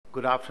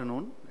Good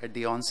afternoon. At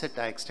the onset,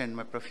 I extend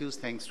my profuse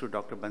thanks to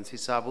Dr. Bansi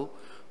Sabu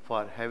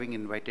for having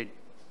invited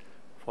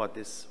for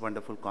this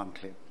wonderful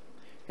conclave.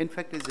 In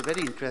fact, it's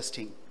very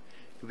interesting.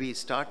 We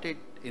started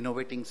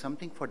innovating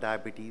something for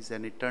diabetes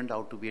and it turned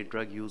out to be a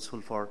drug useful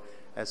for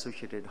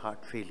associated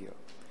heart failure.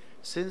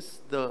 Since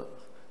the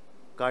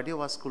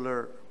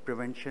cardiovascular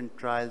prevention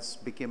trials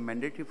became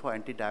mandatory for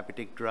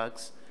anti-diabetic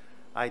drugs,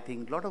 I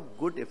think a lot of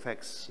good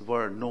effects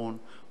were known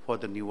for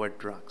the newer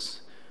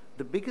drugs.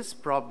 The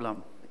biggest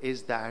problem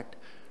is that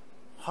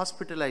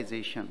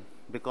hospitalization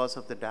because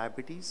of the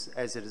diabetes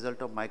as a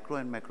result of micro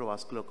and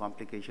macrovascular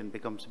complication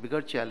becomes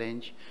bigger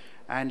challenge,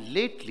 and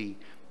lately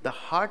the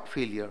heart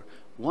failure,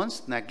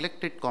 once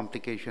neglected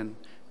complication,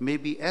 may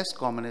be as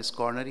common as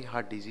coronary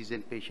heart disease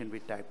in patients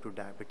with type 2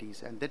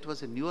 diabetes, and that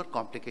was a newer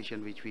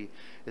complication which we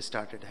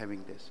started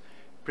having this.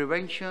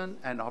 Prevention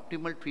and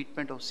optimal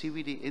treatment of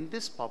CVD in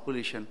this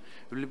population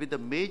will be the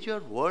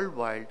major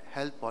worldwide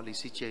health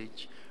policy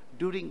change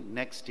during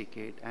next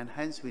decade, and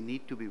hence we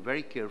need to be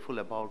very careful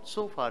about.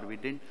 So far we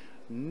didn't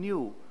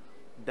know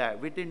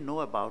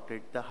about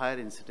it, the higher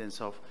incidence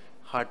of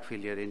heart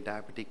failure in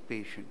diabetic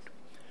patient.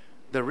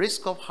 The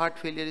risk of heart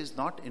failure is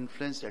not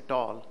influenced at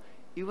all.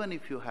 Even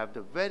if you have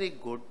the very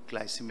good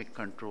glycemic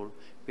control,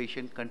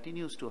 patient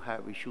continues to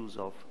have issues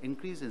of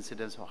increased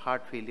incidence of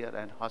heart failure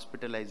and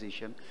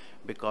hospitalization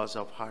because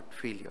of heart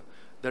failure.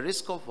 The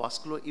risk of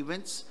vascular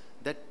events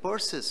that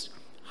persist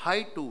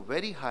high to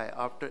very high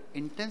after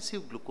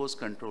intensive glucose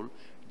control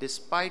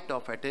despite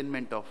of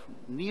attainment of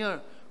near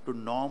to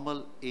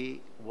normal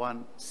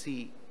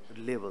A1C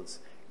levels.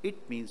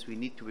 It means we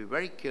need to be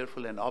very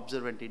careful and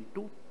observant in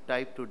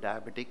type 2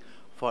 diabetic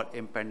for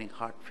impending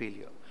heart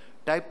failure.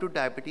 Type 2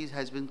 diabetes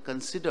has been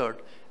considered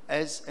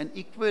as an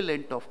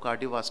equivalent of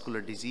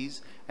cardiovascular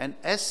disease, and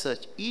as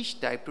such each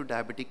type 2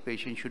 diabetic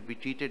patient should be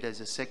treated as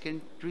a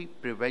secondary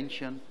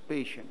prevention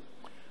patient.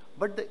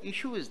 But the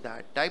issue is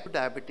that type 2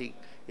 diabetic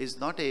is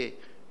not a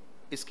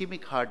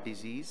ischemic heart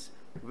disease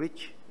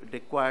which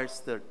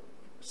requires the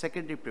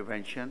secondary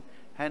prevention,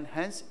 and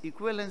hence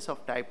equivalence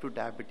of type 2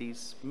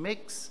 diabetes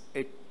makes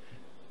it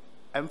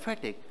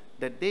emphatic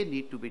that they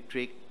need to be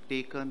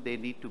taken, they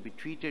need to be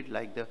treated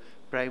like the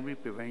primary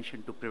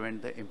prevention to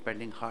prevent the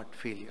impending heart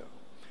failure.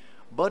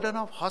 Burden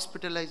of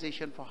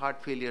hospitalization for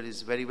heart failure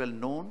is very well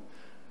known.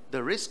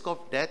 The risk of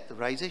death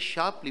rises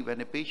sharply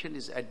when a patient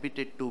is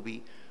admitted to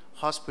be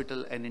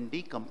hospital and in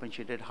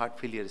decompensated heart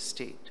failure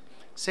state.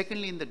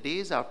 Secondly, in the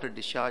days after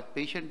discharge,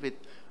 patients with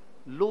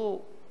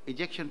low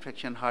ejection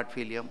fraction heart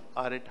failure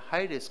are at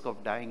high risk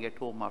of dying at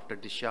home after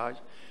discharge,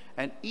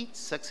 and each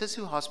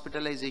successive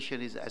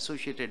hospitalization is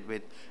associated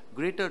with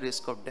greater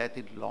risk of death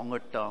in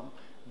longer term.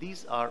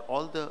 These are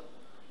all the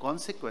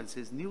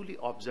consequences newly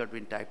observed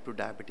in type 2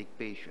 diabetic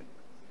patient.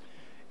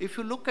 If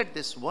you look at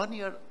this 1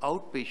 year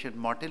outpatient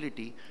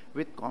mortality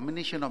with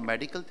combination of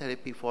medical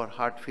therapy for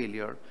heart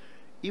failure,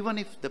 even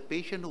if the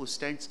patient who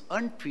stands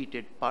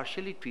untreated,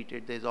 partially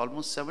treated, there is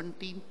almost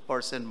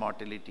 17%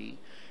 mortality.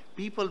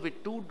 People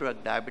with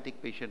 2-drug diabetic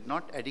patient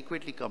not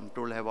adequately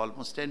controlled have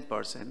almost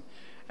 10%.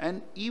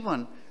 And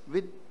even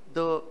with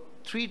the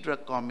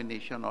 3-drug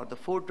combination or the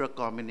 4-drug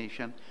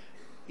combination,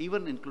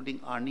 even including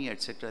ARNI,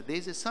 etc., there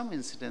is some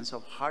incidence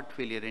of heart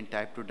failure in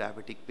type 2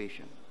 diabetic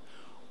patient.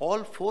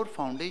 All 4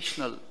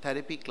 foundational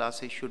therapy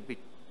classes should be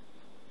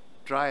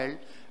trialed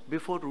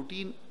before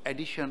routine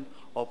addition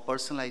of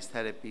personalized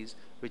therapies,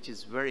 which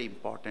is very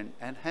important,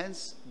 and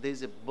hence there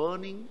is a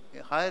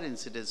higher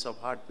incidence of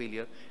heart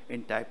failure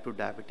in type 2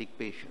 diabetic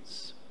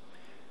patients.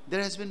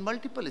 There has been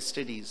multiple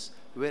studies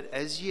where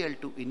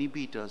SGLT2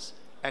 inhibitors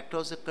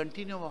across the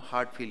continuum of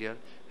heart failure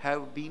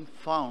have been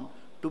found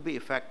to be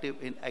effective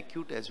in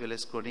acute as well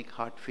as chronic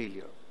heart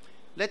failure.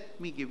 Let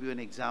me give you an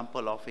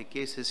example of a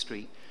case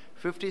history.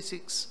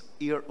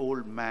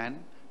 56-year-old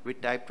man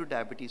with type 2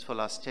 diabetes for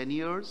last 10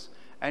 years,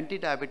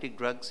 anti-diabetic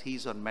drugs, he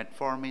is on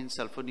metformin,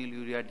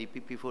 sulfonylurea,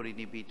 DPP4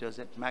 inhibitors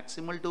at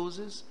maximal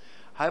doses,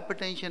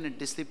 hypertension and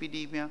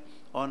dyslipidemia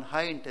on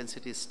high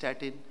intensity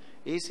statin,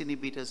 ACE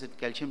inhibitors and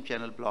calcium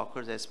channel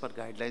blockers as per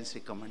guidelines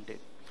recommended.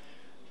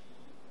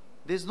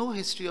 There is no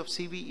history of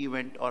CV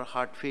event or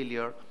heart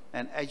failure,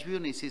 and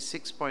HbA1c is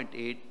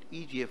 6.8,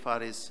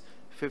 eGFR is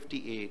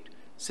 58.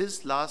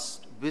 Since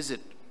last visit,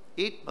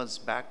 8 months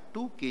back,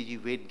 2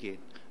 kg weight gain.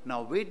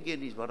 Now, weight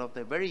gain is one of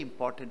the very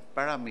important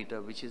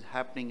parameter which is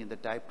happening in the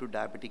type 2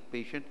 diabetic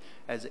patient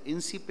as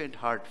incipient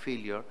heart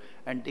failure,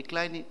 and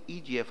decline in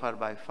eGFR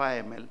by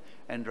 5 ml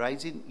and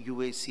rise in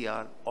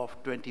UACR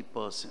of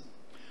 20%.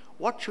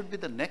 What should be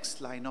the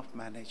next line of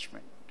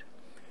management?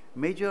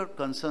 Major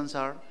concerns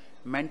are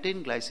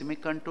maintain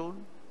glycemic control,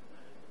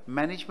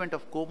 management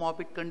of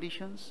comorbid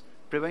conditions,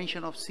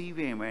 prevention of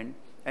CV event,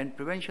 and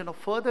prevention of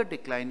further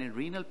decline in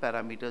renal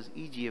parameters,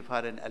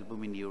 eGFR and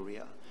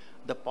albuminuria.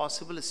 The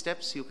possible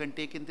steps you can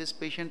take in this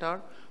patient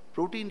are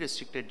protein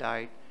restricted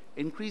diet,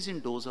 increase in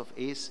dose of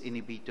ACE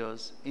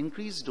inhibitors,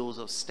 increased dose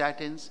of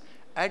statins,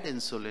 add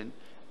insulin,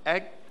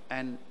 add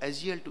an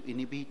SGLT2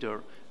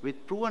 inhibitor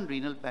with proven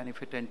renal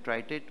benefit, and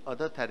titrate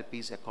other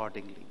therapies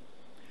accordingly.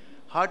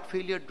 Heart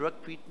failure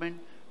drug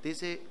treatment, there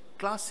is a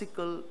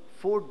classical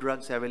 4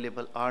 drugs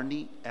available: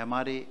 ARNI,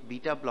 MRA,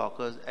 beta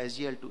blockers,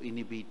 SGL2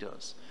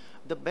 inhibitors.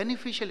 The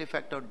beneficial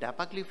effect of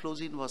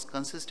dapagliflozin was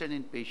consistent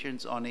in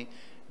patients on a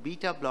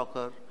beta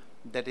blocker,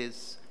 that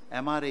is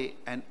MRA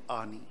and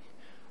ARNI.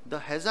 The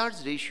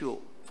hazards ratio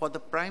for the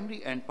primary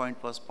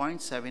endpoint was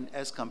 0.7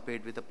 as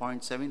compared with the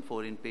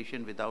 0.74 in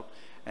patient without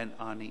an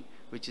ARNI,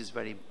 which is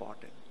very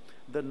important.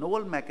 The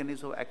novel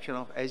mechanism of action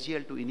of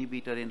SGL2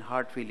 inhibitor in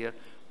heart failure,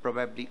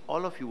 probably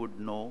all of you would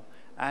know,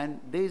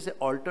 and there is an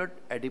altered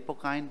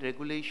adipokine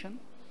regulation,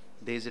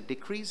 there is a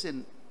decrease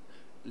in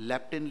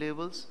leptin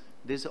levels,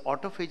 there is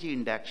autophagy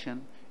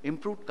induction,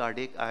 improved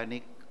cardiac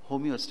ionic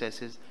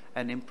homeostasis,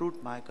 and improved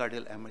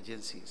myocardial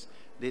emergencies.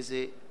 There is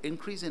an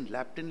increase in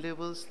leptin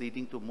levels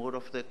leading to more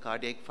of the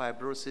cardiac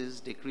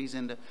fibrosis, decrease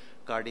in the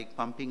cardiac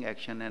pumping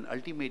action, and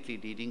ultimately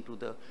leading to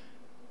the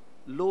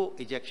low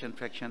ejection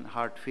fraction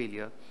heart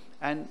failure.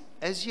 And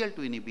SGL2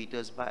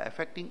 inhibitors, by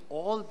affecting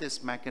all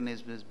these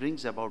mechanisms,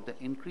 brings about the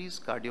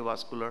increased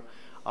cardiovascular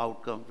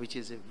outcome, which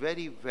is a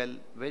very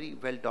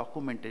well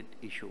documented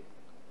issue.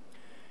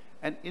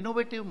 An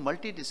innovative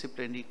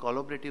multidisciplinary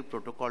collaborative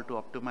protocol to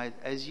optimize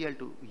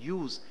SGL2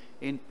 use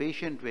in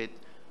patient with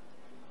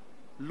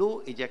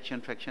low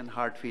ejection fraction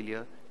heart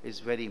failure is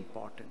very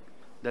important.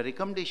 The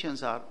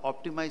recommendations are: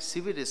 optimize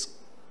CV risk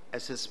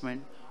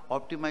assessment,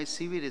 optimize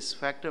CV risk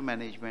factor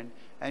management,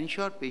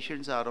 ensure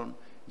patients are on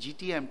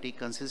GTMT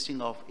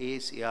consisting of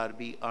ACE,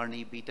 ARB,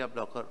 ARNI, beta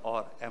blocker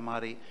or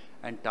MRA,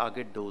 and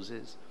target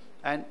doses.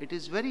 And it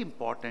is very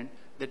important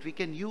that we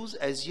can use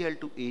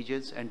SGL2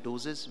 agents and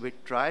doses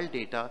with trial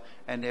data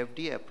and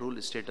FDA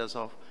approval status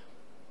of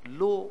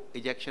low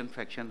ejection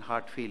fraction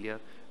heart failure,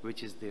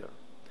 which is there.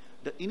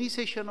 The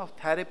initiation of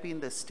therapy in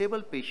the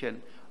stable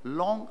patient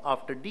long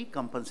after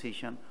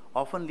decompensation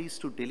often leads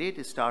to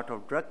delayed start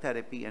of drug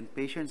therapy, and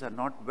patients are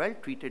not well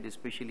treated,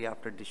 especially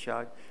after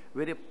discharge,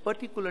 where a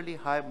particularly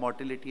high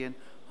mortality and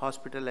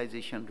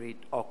hospitalization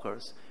rate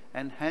occurs,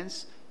 and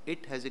hence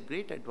it has a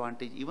great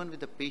advantage even with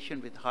the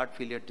patient with heart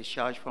failure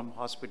discharged from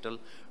hospital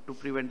to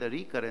prevent the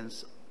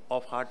recurrence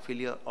of heart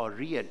failure or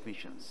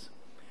readmissions.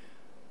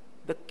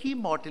 The key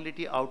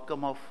mortality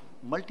outcome of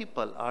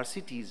multiple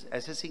RCTs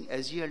assessing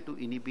SGL2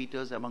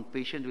 inhibitors among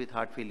patients with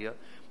heart failure,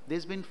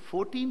 there's been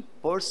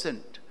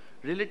 14%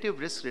 relative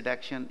risk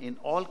reduction in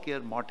all care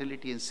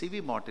mortality and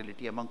CV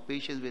mortality among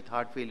patients with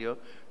heart failure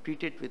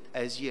treated with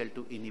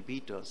SGL2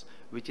 inhibitors,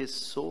 which is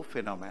so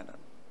phenomenal.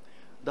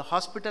 The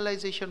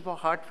hospitalization for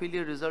heart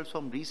failure results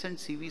from recent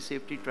CV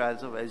safety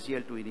trials of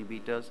SGL2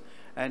 inhibitors,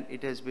 and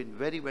it has been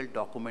very well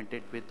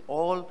documented with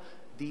all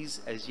these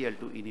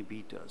SGL2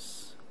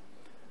 inhibitors.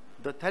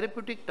 The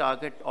therapeutic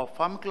target of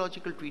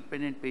pharmacological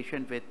treatment in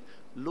patients with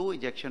low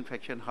ejection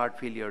fraction heart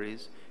failure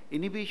is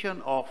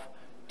inhibition of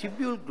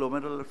tubule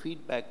glomerular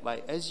feedback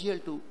by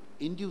SGL2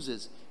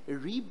 induces a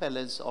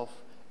rebalance of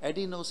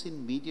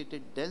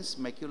adenosine-mediated dense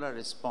macular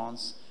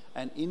response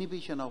and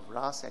inhibition of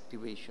RAS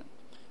activation.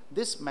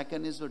 This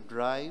mechanism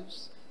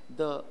drives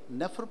the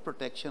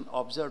nephroprotection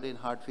observed in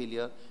heart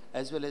failure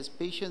as well as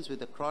patients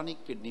with a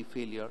chronic kidney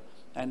failure,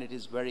 and it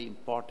is very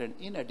important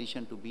in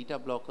addition to beta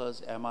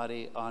blockers,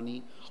 MRA,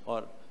 ARNI,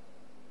 or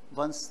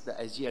once the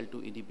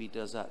SGL2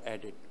 inhibitors are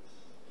added.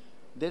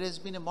 There has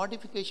been a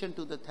modification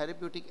to the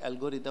therapeutic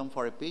algorithm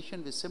for a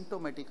patient with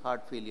symptomatic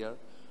heart failure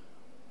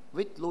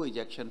with low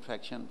ejection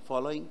fraction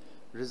following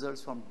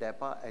results from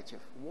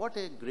DAPA-HF. What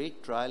a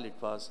great trial it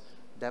was,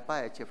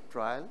 DAPA-HF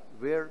trial,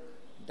 where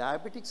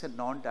diabetics and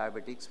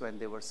non-diabetics, when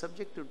they were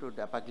subjected to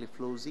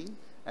dapagliflozin,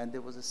 and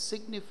there was a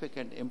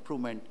significant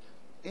improvement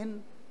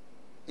in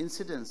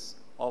incidence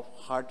of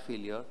heart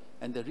failure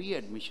and the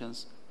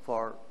readmissions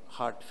for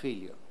heart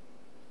failure.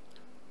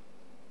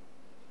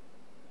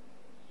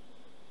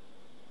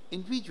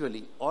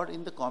 Individually or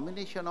in the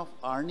combination of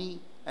ARNI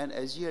and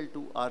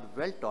SGL2 are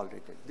well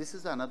tolerated. This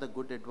is another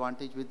good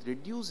advantage with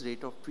reduced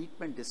rate of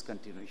treatment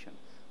discontinuation.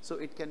 So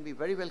it can be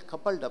very well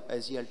coupled up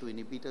SGL2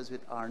 inhibitors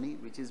with ARNI,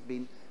 which has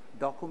been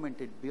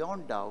documented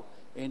beyond doubt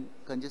in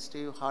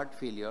congestive heart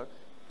failure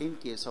in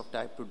case of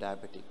type 2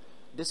 diabetic.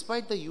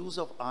 Despite the use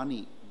of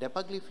ARNI,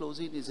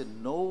 dapagliflozin is a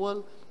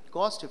novel,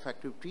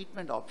 cost-effective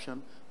treatment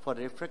option for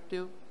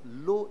refractory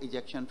low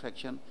ejection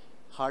fraction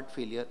heart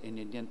failure in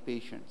Indian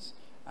patients.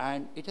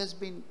 And it has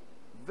been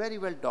very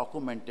well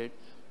documented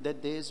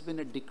that there has been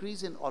a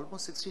decrease in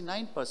almost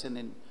 69%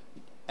 in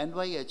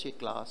NYHA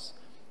class.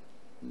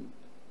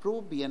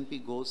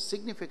 Pro-BNP goes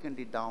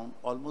significantly down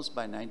almost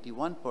by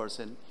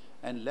 91%,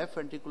 and left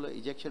ventricular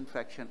ejection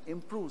fraction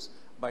improves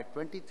by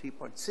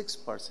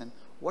 23.6%.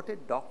 What a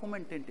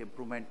documented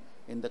improvement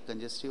in the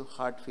congestive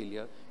heart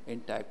failure in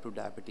type 2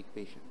 diabetic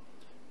patient.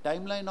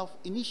 Timeline of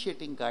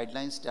initiating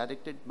guidelines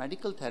directed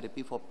medical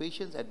therapy for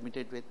patients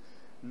admitted with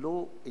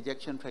low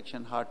ejection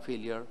fraction heart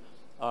failure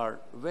are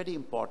very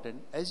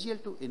important.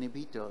 SGL2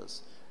 inhibitors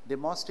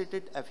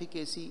demonstrated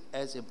efficacy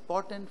as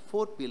important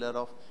fourth pillar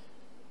of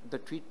the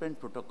treatment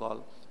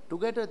protocol.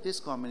 Together, this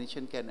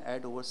combination can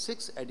add over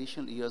 6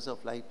 additional years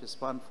of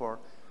lifespan for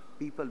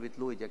people with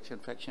low ejection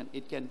fraction.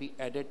 It can be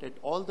added at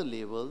all the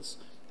levels,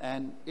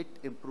 and it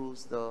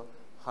improves the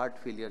heart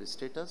failure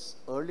status,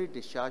 early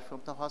discharge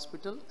from the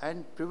hospital,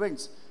 and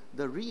prevents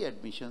the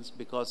readmissions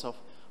because of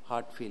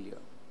heart failure.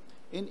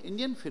 In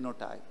Indian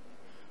phenotype,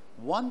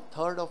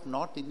 1/3 of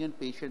North Indian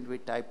patients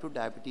with type 2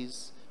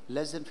 diabetes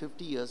less than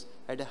 50 years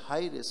had a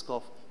high risk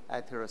of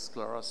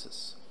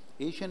atherosclerosis.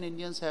 Asian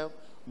Indians have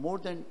more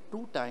than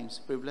 2 times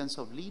prevalence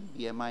of lean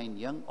BMI in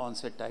young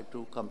onset type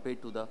 2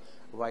 compared to the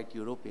white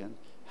European.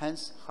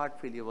 Hence, heart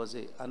failure was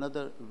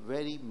another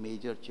very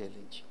major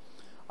challenge.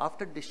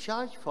 After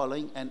discharge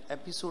following an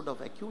episode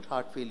of acute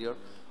heart failure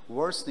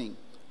worsening,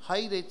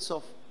 high rates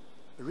of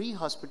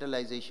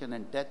rehospitalization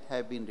and death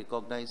have been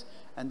recognized,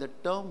 and the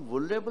term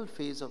vulnerable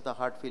phase of the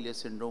heart failure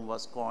syndrome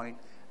was coined.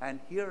 And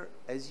here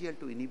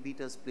SGLT2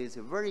 inhibitors plays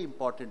a very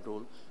important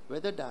role,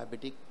 whether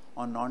diabetic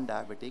or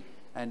non-diabetic,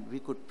 and we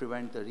could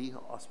prevent the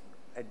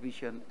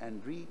readmission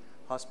and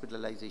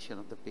rehospitalization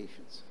of the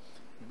patients.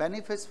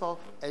 Benefits of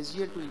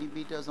SGLT2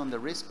 inhibitors on the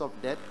risk of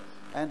death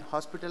and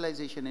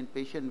hospitalization in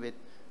patients with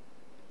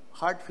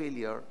heart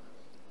failure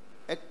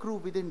accrue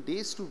within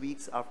days to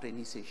weeks after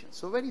initiation.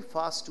 So very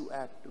fast to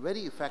act,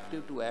 very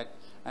effective to act,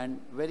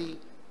 and very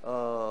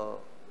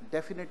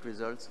definite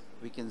results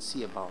we can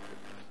see about it.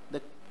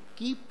 The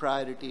key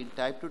priority in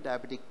type 2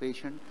 diabetic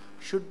patient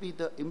should be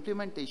the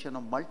implementation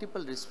of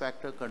multiple risk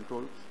factor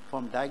control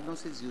from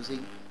diagnosis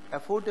using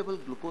affordable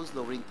glucose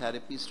lowering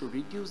therapies to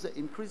reduce the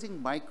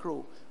increasing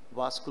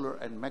microvascular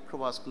and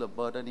macrovascular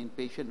burden in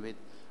patients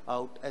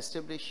without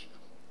established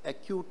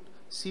acute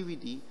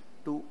CVD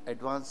to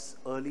advance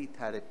early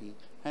therapy.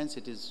 Hence,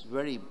 it is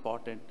very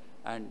important,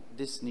 and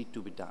this need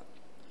to be done.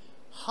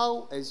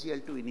 How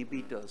SGLT2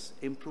 inhibitors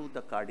improve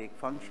the cardiac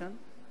function,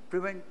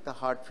 prevent the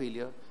heart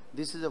failure?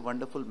 This is a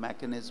wonderful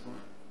mechanism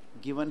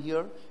given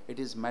here. It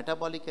is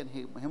metabolic and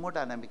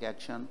hemodynamic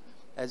action,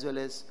 as well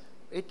as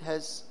it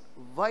has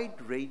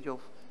wide range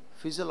of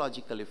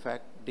physiological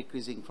effect,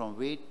 decreasing from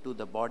weight to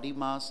the body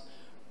mass,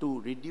 to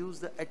reduce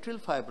the atrial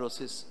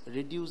fibrosis,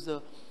 reduce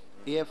the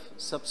AF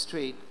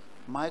substrate,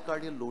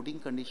 myocardial loading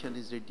condition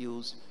is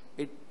reduced,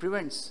 it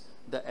prevents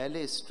the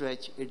LA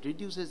stretch, it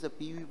reduces the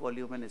PV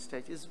volume and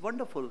stretch. It's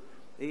wonderful,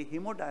 a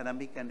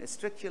hemodynamic and a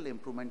structural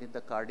improvement in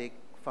the cardiac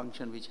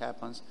function which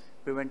happens,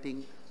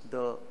 preventing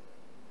the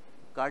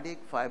cardiac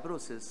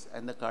fibrosis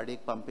and the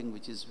cardiac pumping,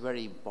 which is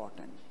very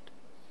important.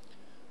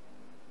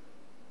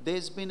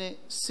 There's been a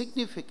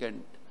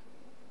significant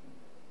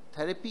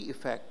therapy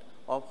effect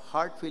of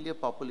heart failure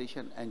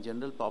population and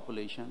general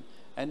population,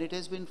 and it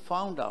has been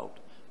found out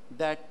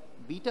that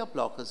beta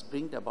blockers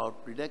bring about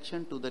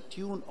reduction to the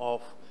tune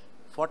of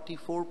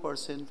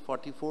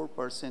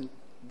 44%.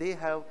 They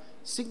have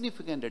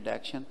significant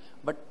reduction,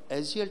 but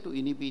SGLT2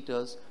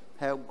 inhibitors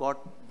have got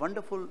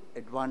wonderful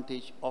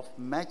advantage of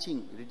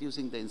matching,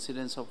 reducing the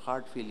incidence of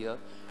heart failure,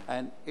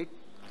 and it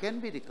can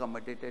be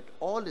recommended at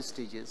all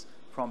stages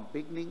from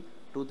beginning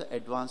to the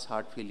advanced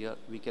heart failure.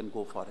 We can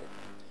go for it.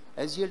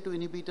 SGLT2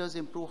 inhibitors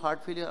improve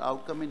heart failure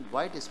outcome in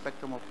wide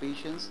spectrum of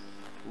patients.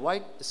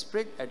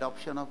 Widespread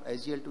adoption of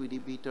SGLT2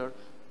 inhibitor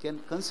can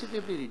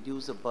considerably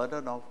reduce the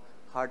burden of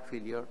heart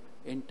failure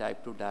in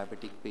type 2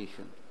 diabetic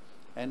patient.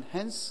 And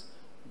hence,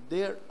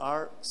 there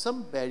are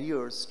some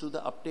barriers to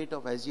the uptake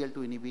of SGLT2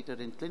 inhibitor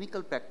in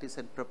clinical practice,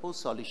 and proposed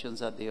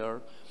solutions are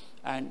there,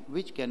 and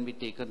which can be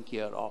taken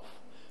care of.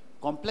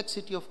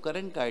 Complexity of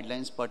current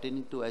guidelines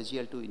pertaining to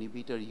SGLT2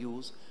 inhibitor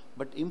use,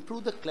 but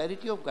improve the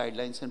clarity of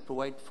guidelines and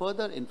provide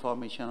further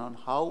information on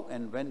how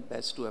and when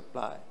best to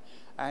apply.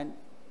 And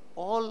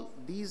all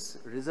these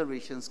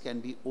reservations can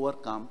be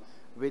overcome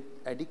with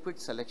adequate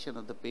selection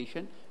of the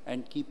patient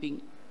and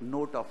keeping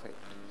note of it.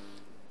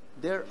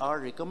 There are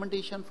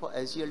recommendations for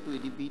SGLT2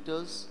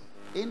 inhibitors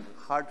in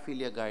heart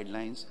failure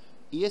guidelines.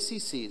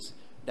 ESC says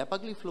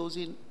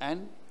dapagliflozin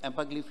and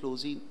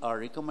empagliflozin are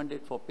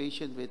recommended for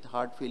patients with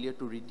heart failure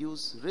to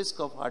reduce risk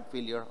of heart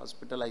failure,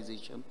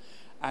 hospitalization,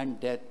 and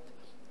death,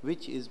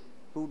 which is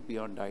proved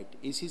beyond doubt.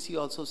 ACC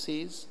also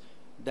says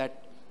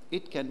that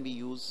it can be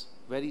used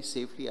very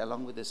safely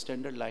along with the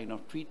standard line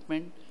of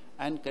treatment,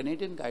 and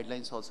Canadian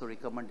guidelines also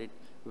recommend it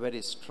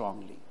very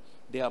strongly.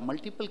 There are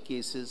multiple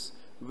cases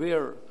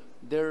where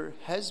there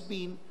has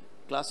been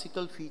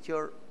classical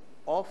feature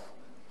of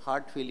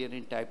heart failure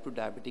in type 2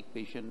 diabetic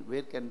patient,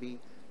 where can be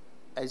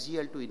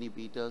SGLT2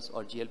 inhibitors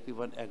or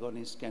GLP-1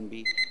 agonists can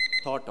be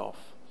thought of.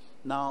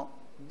 Now,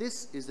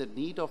 this is the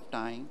need of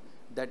time,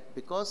 that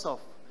because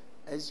of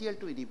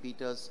SGLT2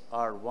 inhibitors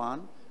are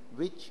one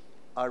which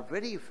are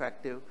very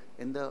effective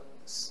in the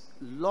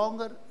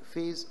longer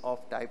phase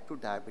of type 2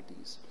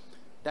 diabetes.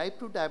 Type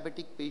 2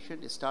 diabetic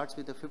patient starts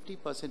with a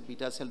 50%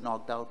 beta cell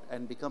knocked out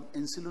and become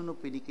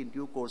insulinopenic in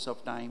due course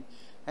of time,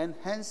 and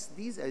hence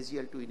these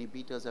SGLT2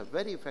 inhibitors are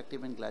very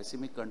effective in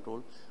glycemic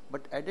control,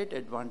 but added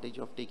advantage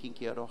of taking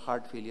care of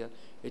heart failure,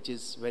 which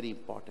is very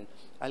important.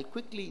 I'll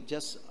quickly,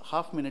 just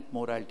half minute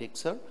more I'll take,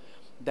 sir,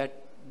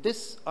 that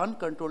this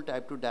uncontrolled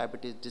type 2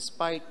 diabetes,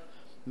 despite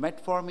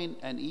metformin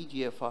and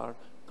EGFR,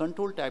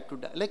 control type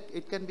 2, like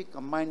it can be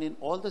combined in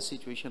all the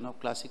situation of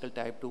classical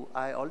type 2.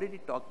 I already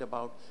talked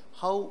about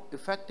how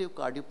effective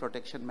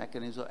cardioprotection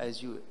mechanism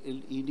as you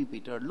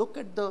inhibitor. Look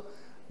at the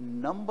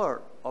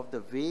number of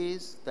the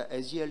ways the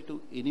SGL2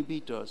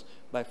 inhibitors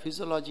by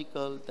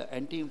physiological, the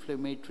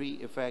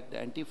anti-inflammatory effect, the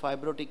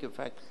anti-fibrotic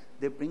effect,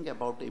 they bring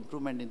about the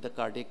improvement in the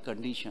cardiac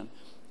condition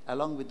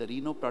along with the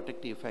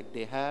renoprotective effect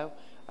they have.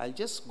 I'll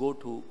just go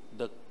to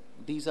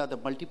these are the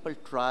multiple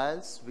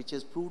trials which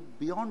has proved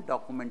beyond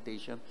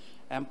documentation,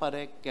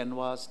 Amparec,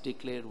 Canvas,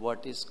 Declare,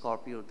 Vertis,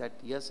 Scorpio, that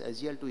yes,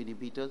 SGL2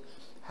 inhibitors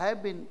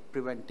have been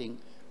preventing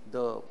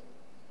the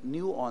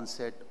new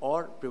onset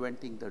or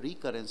preventing the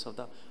recurrence of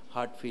the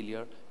heart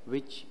failure,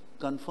 which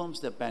confirms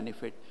the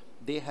benefit.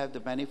 They have the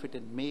benefit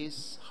in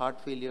MACE,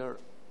 heart failure,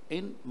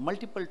 in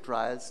multiple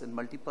trials and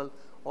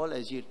all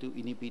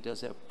SGL2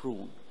 inhibitors have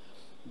proven.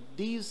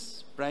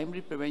 These primary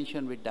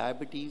prevention with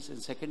diabetes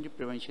and secondary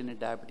prevention in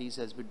diabetes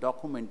has been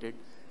documented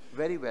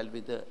very well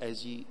with the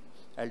SGL2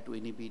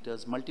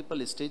 inhibitors.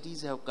 Multiple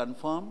studies have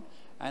confirmed,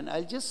 and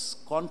I'll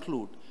just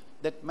conclude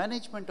that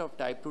management of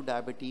type 2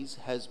 diabetes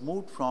has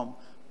moved from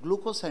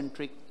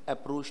glucocentric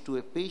approach to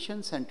a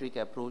patient-centric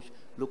approach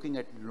looking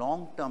at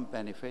long-term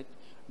benefit.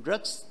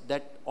 Drugs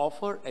that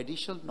offer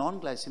additional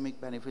non-glycemic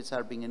benefits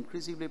are being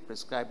increasingly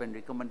prescribed and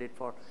recommended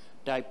for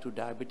type 2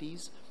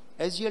 diabetes.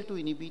 SGL2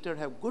 inhibitors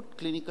have good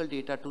clinical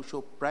data to show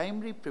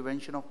primary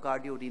prevention of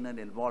cardiorenal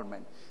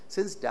involvement.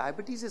 Since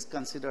diabetes is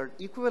considered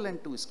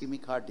equivalent to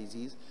ischemic heart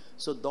disease,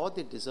 so though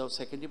they deserve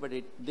secondary,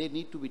 but they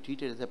need to be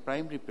treated as a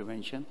primary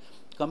prevention.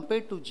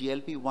 Compared to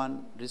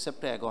GLP-1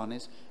 receptor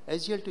agonists,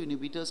 SGL2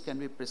 inhibitors can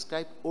be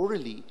prescribed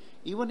orally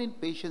even in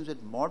patients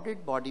with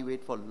moderate body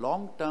weight for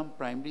long-term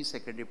primary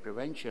secondary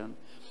prevention.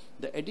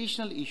 The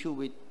additional issue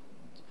with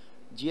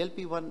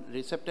GLP-1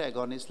 receptor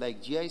agonists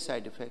like GI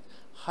side effects,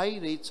 high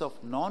rates of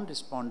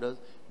non-responders,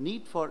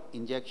 need for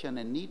injection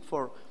and need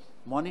for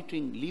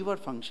monitoring liver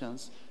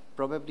functions,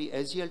 probably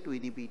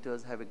SGL2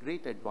 inhibitors have a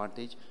great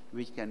advantage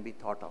which can be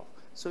thought of.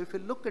 So if you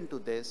look into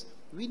this,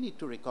 we need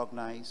to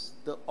recognize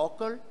the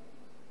occult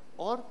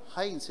or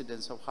high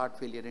incidence of heart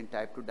failure in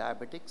type 2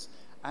 diabetics,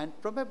 and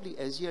probably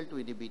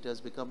SGL2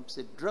 inhibitors becomes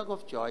a drug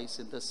of choice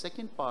in the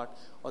second part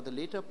or the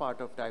later part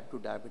of type 2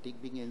 diabetic.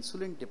 Being an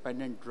insulin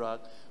dependent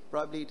drug,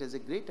 probably it has a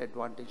great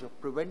advantage of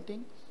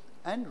preventing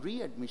and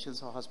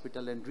readmissions of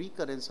hospital and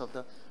recurrence of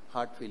the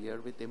heart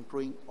failure with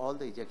improving all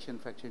the ejection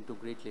fraction to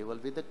great level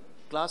with the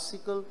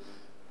classical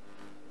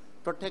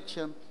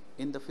protection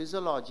in the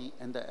physiology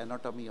and the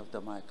anatomy of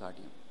the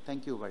myocardium.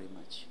 Thank you very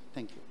much.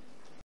 Thank you.